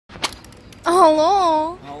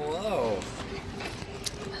Hello. Hello.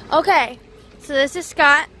 Okay, so this is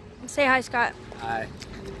Scott. Say hi, Scott. Hi.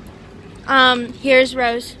 Here's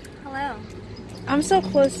Rose. Hello. I'm so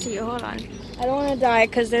close to you. Hold on. I don't want to die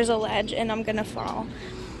because there's a ledge and I'm gonna fall.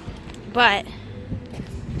 But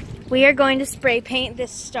we are going to spray paint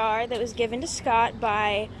this star that was given to Scott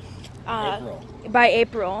by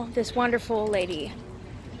April, this wonderful lady.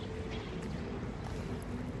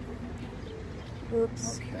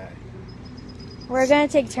 Oops. Okay. We're gonna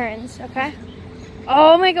take turns, okay?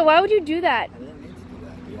 Oh my god, why would you do that? I didn't mean to do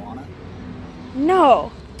that. Do you want it?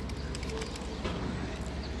 No.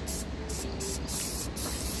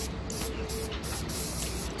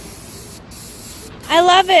 I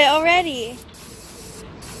love it already.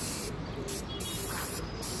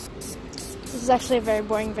 This is actually a very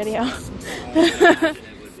boring video.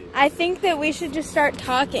 I think that we should just start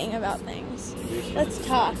talking about things. Let's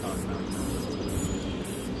talk.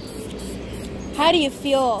 How do you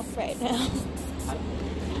feel right now?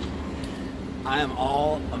 I am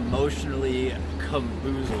all emotionally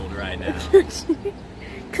camboozled right now.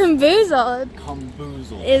 Camboozled?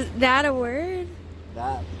 Camboozled. Is that a word?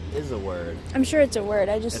 That is a word. I'm sure it's a word.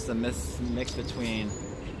 It's a mix between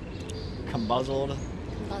cambuzzled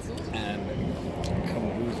and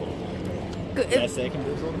camboozled. Did I say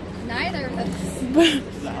camboozled? Neither of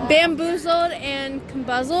us. Bamboozled and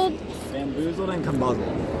cambuzzled? Bamboozled and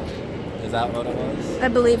cambuzzled. Is that what it was? I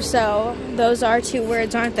believe so. Those are two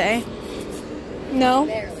words, aren't they? No?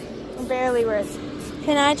 Barely. Barely words.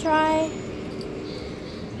 Can I try?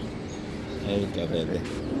 There you go, baby.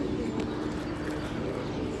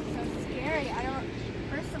 So scary.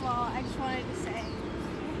 First of all, I just wanted to say.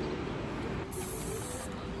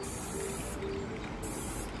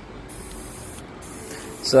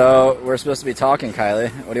 So, we're supposed to be talking,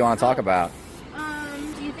 Kylie. What do you want to talk about?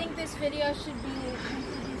 Do you think this video should be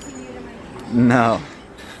introducing you to my channel? No,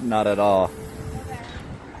 not at all. Okay.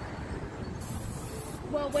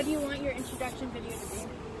 Well, what do you want your introduction video to be?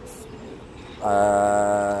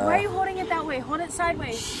 Why are you holding it that way? Hold it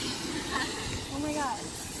sideways. Oh my god.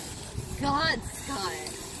 God, Scott.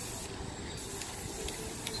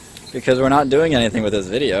 Because we're not doing anything with this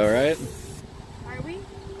video, right? Are we?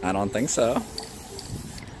 I don't think so.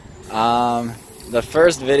 The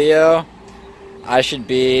first video, I should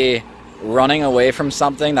be running away from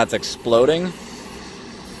something that's exploding.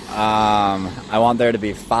 I want there to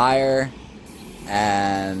be fire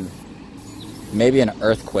and maybe an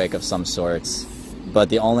earthquake of some sorts. But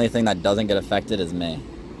the only thing that doesn't get affected is me.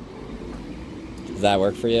 Does that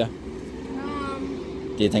work for you?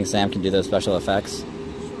 Do you think Sam can do those special effects? Sure.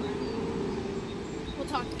 We'll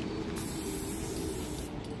talk.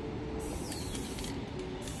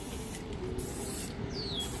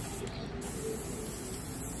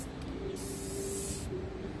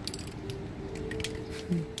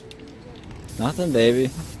 Nothing,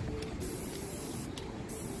 baby.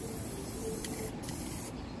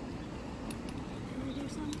 Can we do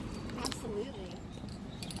some? Absolutely.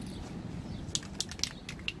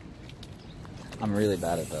 I'm really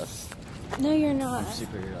bad at this. No, you're not. I'm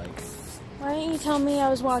super like. Why didn't you tell me I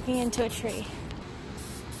was walking into a tree?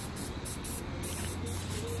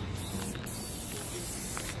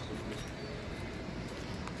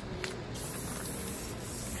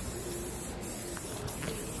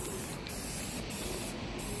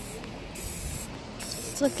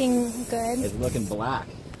 It's looking good. It's looking black.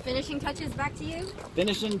 Finishing touches back to you?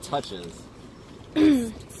 Finishing touches.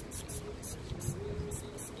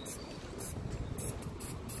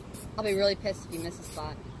 I'll be really pissed if you miss a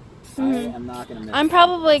spot. I am not gonna miss. I'm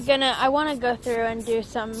probably gonna, I want to go through and do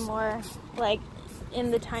some more, like,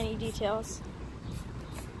 in the tiny details.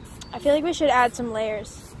 I feel like we should add some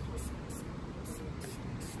layers.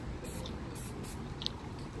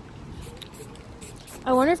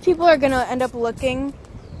 I wonder if people are gonna end up looking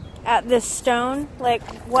at this stone, like,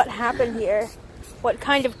 what happened here? What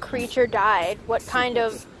kind of creature died? What kind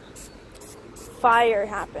of fire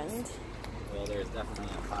happened? Well, there's definitely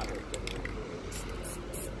a fire.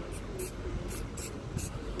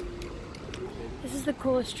 This is the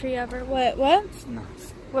coolest tree ever. What? No.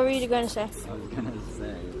 What were you going to say? I was gonna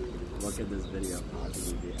say, what could this video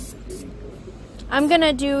possibly be entertaining? I'm going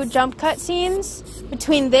to do jump cut scenes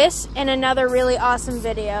between this and another really awesome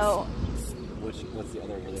video. What's the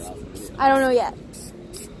other really awesome video? I don't know yet.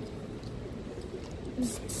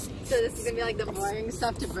 So this is gonna be like the boring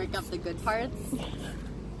stuff to break up the good parts?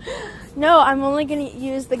 No, I'm only going to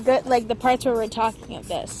use the good, like the parts where we're talking of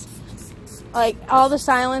this. Like, all the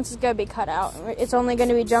silence is going to be cut out. It's only going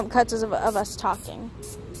to be jump cuts of us talking.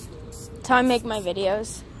 That's how I make my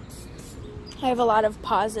videos. I have a lot of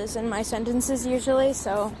pauses in my sentences usually,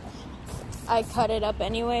 so I cut it up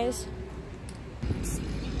anyways.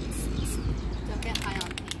 Don't get high on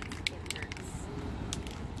paint. It hurts.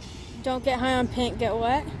 Don't get high on paint. Get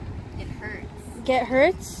what? It hurts. Get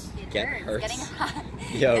hurts? Get hurts. hurts. Getting high,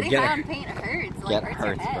 Yo, getting high on paint hurts. It, like, Get hurts your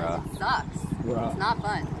hurts, head. bro. It sucks. Bro. It's not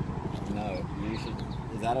fun. No, you should.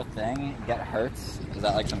 Is that a thing? Get hurts? Is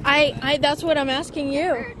that like some? I that's what I'm asking It you.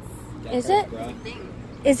 hurts. Get Is hurts, it? Bro. Thing.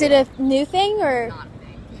 Is it a new thing or? Not a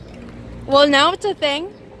thing. Well, now it's a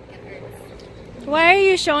thing. It hurts. Why are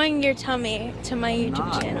you showing your tummy to my YouTube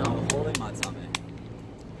Nah, channel? I'm holding my tummy.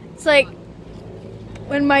 It's like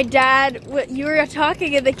when my dad, you were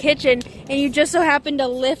talking in the kitchen and you just so happened to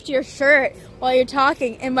lift your shirt while you're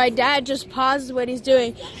talking, and my dad just pauses what he's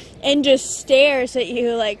doing and just stares at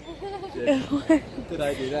you like. Did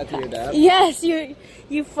I do that to your dad? Yes,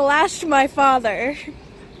 you flashed my father.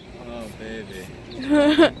 Oh,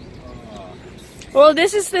 baby. Well,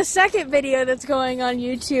 this is the second video that's going on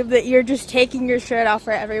YouTube that you're just taking your shirt off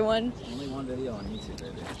for everyone. Only one video on YouTube,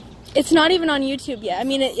 baby. It's not even on YouTube yet. I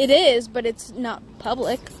mean, it is, but it's not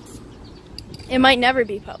public. It might never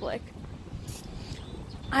be public.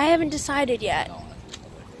 I haven't decided yet. No,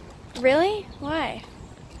 Really? Why?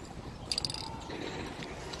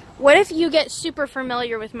 What if you get super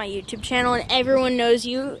familiar with my YouTube channel and everyone knows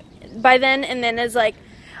you by then, and then is like,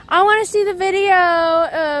 I want to see the video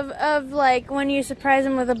of like when you surprise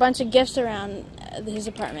him with a bunch of gifts around his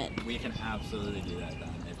apartment. we can absolutely do that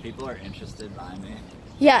then. If people are interested by me,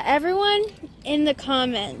 Yeah, everyone in the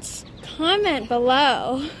comments, comment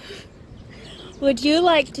below. Would you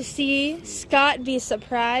like to see Scott be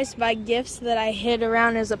surprised by gifts that I hid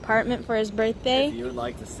around his apartment for his if birthday? you would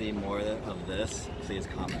like to see more of this, please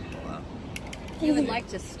comment below. If you would like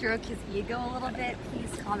to stroke his ego a little bit,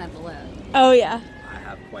 please comment below. Oh yeah. I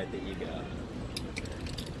have quite the ego.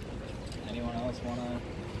 Anyone else wanna?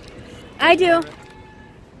 I do. Rose,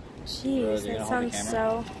 Jeez, you that gonna hold the sounds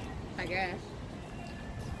camera? so... I guess.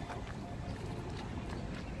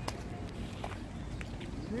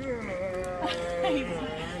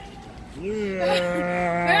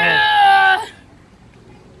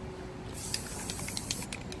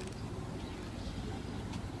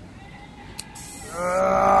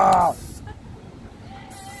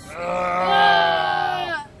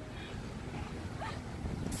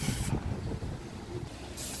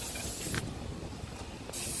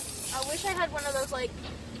 I wish I had one of those like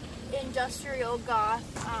industrial goth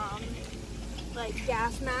like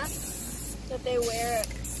gas masks that they wear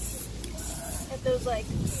at those like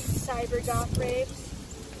cyber goth raves.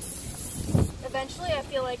 Eventually I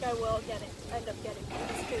feel like I will end up getting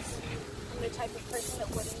these because I'm the type of person that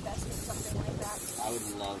would invest in something like that. I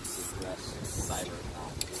would love to dress cyber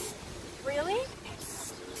goth. Really?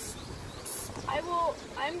 I'm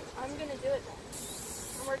gonna do it then.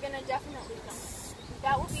 And we're gonna definitely film it.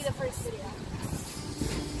 That will be the first video.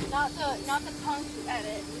 Not the punk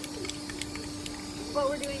edit. But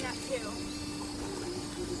we're doing that too.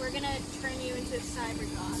 We're gonna turn you into a cyber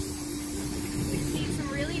goth. We need some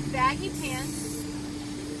really baggy pants,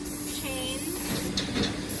 chains,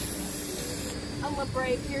 a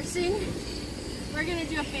labret piercing. We're gonna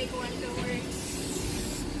do a fake one, don't worry.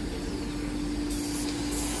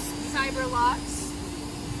 Cyber locks.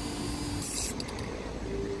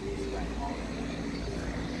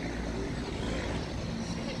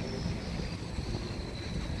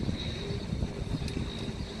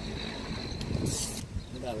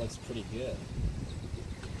 That looks pretty good.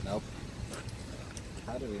 Nope.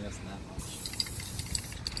 How did we miss that much?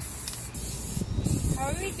 How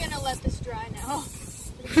are we gonna let this dry now?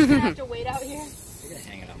 We're just gonna have to wait out here? You're gonna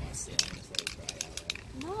hang it on my ceiling just let it dry out,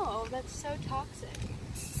 right? No, that's so toxic.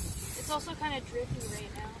 It's also kind of drippy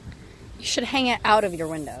right now. You should hang it out of your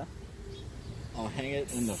window. I'll hang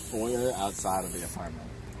it in the foyer outside of the apartment.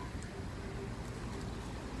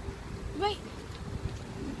 Wait.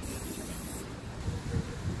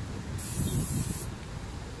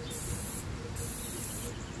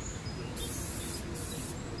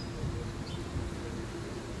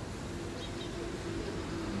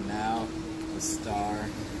 Now the star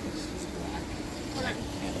is just black. Hold on. I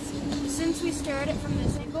can't see it. Since we stare at it from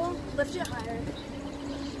this angle, lift it higher.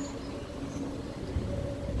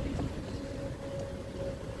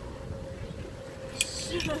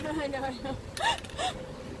 I know.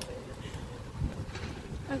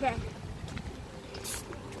 Okay.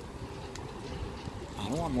 I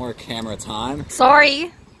don't want more camera time.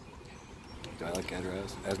 Sorry. Do I look good,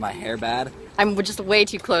 Rose? Is my hair bad? I'm just way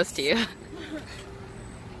too close to you.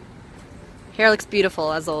 Hair looks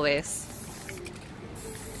beautiful as always.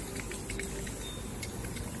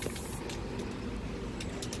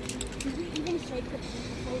 Did we even shake the paint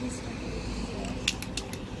before we started?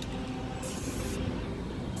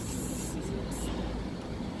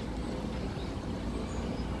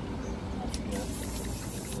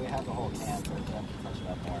 both hands right there. Touch it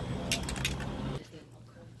up more.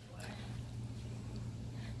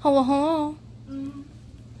 Hello, hello.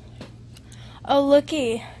 Oh,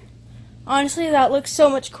 looky. Honestly, that looks so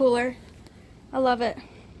much cooler. I love it.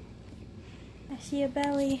 I see a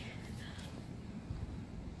belly.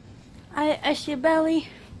 I see a belly.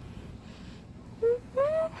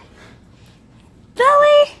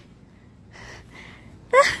 Belly!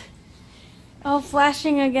 Oh,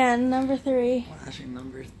 flashing again. Number 3. Flashing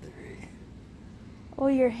number 3. Oh,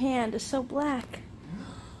 your hand is so black.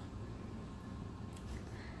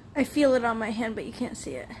 I feel it on my hand, but you can't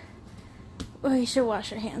see it. Oh, you should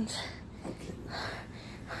wash your hands. Okay.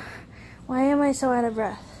 Why am I so out of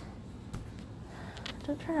breath?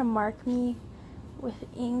 Don't try to mark me with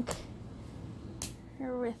ink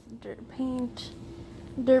or with dirt paint.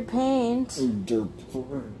 Dirt paint. Dirt.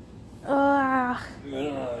 Ugh.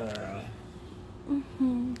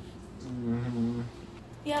 Mm-hmm.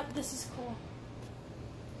 Yep, this is cool.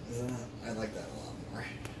 I like that a lot more.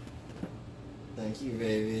 Thank you,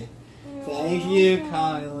 baby. Thank you,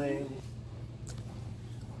 Kylie.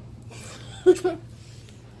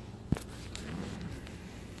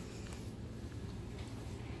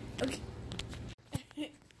 Okay.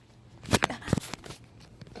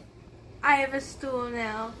 I have a stool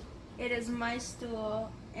now. It is my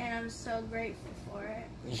stool, and I'm so grateful for it.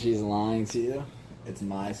 She's lying to you. It's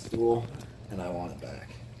my stool, and I want it back.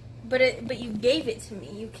 But you gave it to me.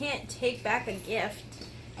 You can't take back a gift.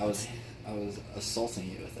 I was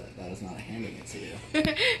assaulting you with it. That is not handing it to you.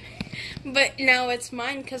 But now it's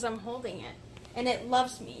mine because I'm holding it. And it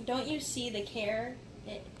loves me. Don't you see the care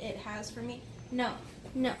it has for me? No.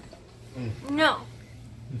 No. No.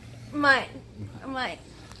 Mine. Mine.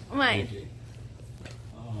 Mine.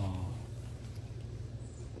 Oh.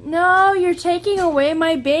 No, you're taking away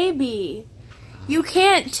my baby. You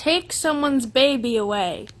can't take someone's baby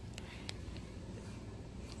away.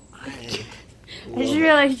 I just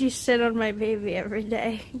realized you sit on my baby every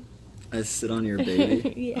day. I sit on your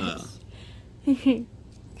baby? Yes.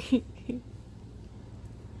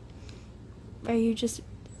 Are you just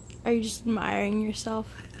admiring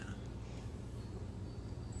yourself? Yeah.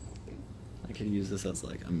 I could use this as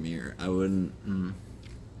like a mirror. I wouldn't.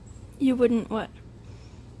 You wouldn't what?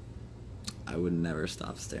 I would never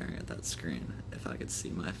stop staring at that screen if I could see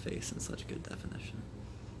my face in such good definition.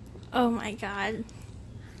 Oh my god.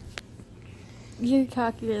 You're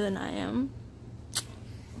cockier than I am.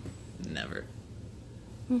 Never.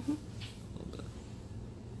 Mm-hmm. A little bit.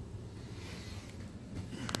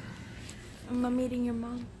 I'm meeting your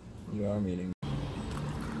mom. You are meeting.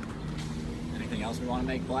 Anything else we want to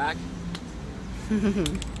make black?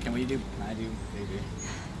 Can I do, baby?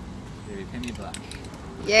 Baby, pin me black.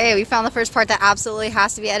 Yay, we found the first part that absolutely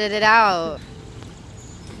has to be edited out.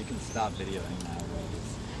 You can stop videoing now,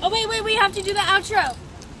 Rose. Oh wait, we have to do the outro.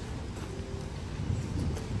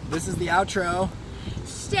 This is the outro.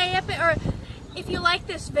 Stay up, or if you like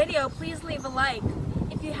this video, please leave a like.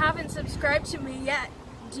 If you haven't subscribed to me yet,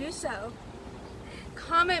 do so.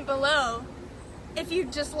 Comment below if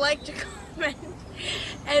you'd just like to comment.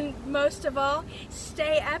 And most of all,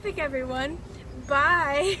 stay epic, everyone.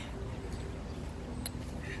 Bye.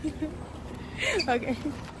 Okay.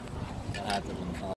 That had to be